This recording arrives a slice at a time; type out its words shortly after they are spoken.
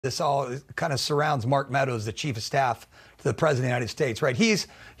this all kind of surrounds Mark Meadows, the chief of staff to the president of the United States, right? He's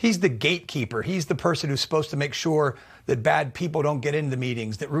the gatekeeper. He's the person who's supposed to make sure that bad people don't get into the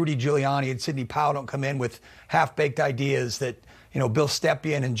meetings, that Rudy Giuliani and Sidney Powell don't come in with half-baked ideas that, Bill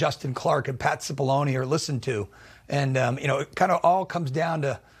Stepien and Justin Clark and Pat Cipollone are listened to. And, it kind of all comes down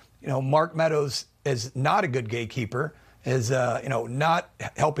to, Mark Meadows is not a good gatekeeper, is, not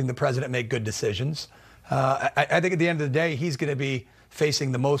helping the president make good decisions. I think at the end of the day, he's going to be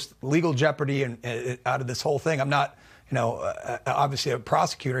facing the most legal jeopardy and out of this whole thing. I'm not, obviously a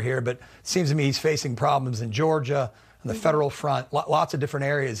prosecutor here, but it seems to me he's facing problems in Georgia, on the federal front, lots of different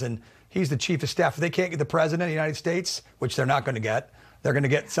areas. And he's the chief of staff. If they can't get the president of the United States, which they're not going to get, they're going to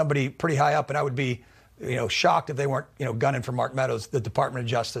get somebody pretty high up. And I would be, shocked if they weren't, gunning for Mark Meadows, the Department of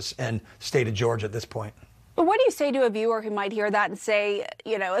Justice and state of Georgia at this point. But what do you say to a viewer who might hear that and say,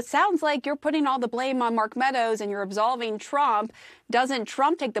 it sounds like you're putting all the blame on Mark Meadows and you're absolving Trump. Doesn't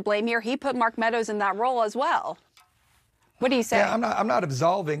Trump take the blame here? He put Mark Meadows in that role as well. What do you say? Yeah, I'm not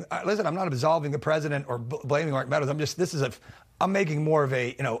absolving. Listen, I'm not absolving the president or blaming Mark Meadows. I'm making more of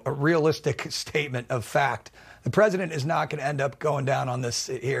a realistic statement of fact. The president is not going to end up going down on this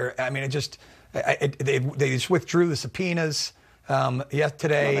here. I mean, they just withdrew the subpoenas.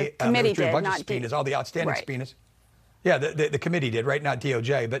 Today, the committee did, a bunch of subpoenas, all the outstanding subpoenas. Yeah, the committee did, right? Not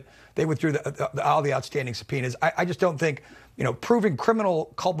DOJ, but they withdrew all the outstanding subpoenas. I just don't think, proving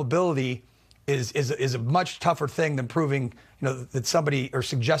criminal culpability is a much tougher thing than proving, that somebody or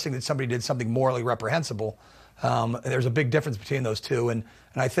suggesting that somebody did something morally reprehensible. There's a big difference between those two. And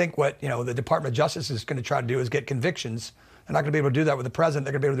I think what, the Department of Justice is going to try to do is get convictions. They're not going to be able to do that with the president.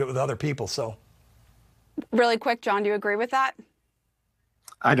 They're going to be able to do it with other people. So, really quick, John, do you agree with that?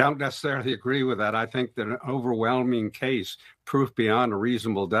 I don't necessarily agree with that. I think that an overwhelming case, proof beyond a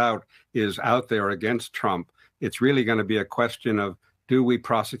reasonable doubt, is out there against Trump. It's really going to be a question of, do we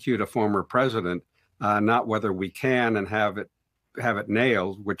prosecute a former president, not whether we can and have it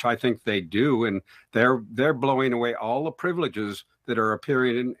nailed, which I think they do. And they're blowing away all the privileges that are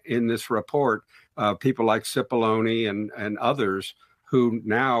appearing in this report. People like Cipollone and others who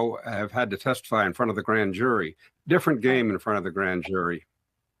now have had to testify in front of the grand jury. Different game in front of the grand jury.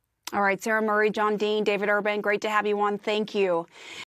 All right, Sarah Murray, John Dean, David Urban, great to have you on. Thank you.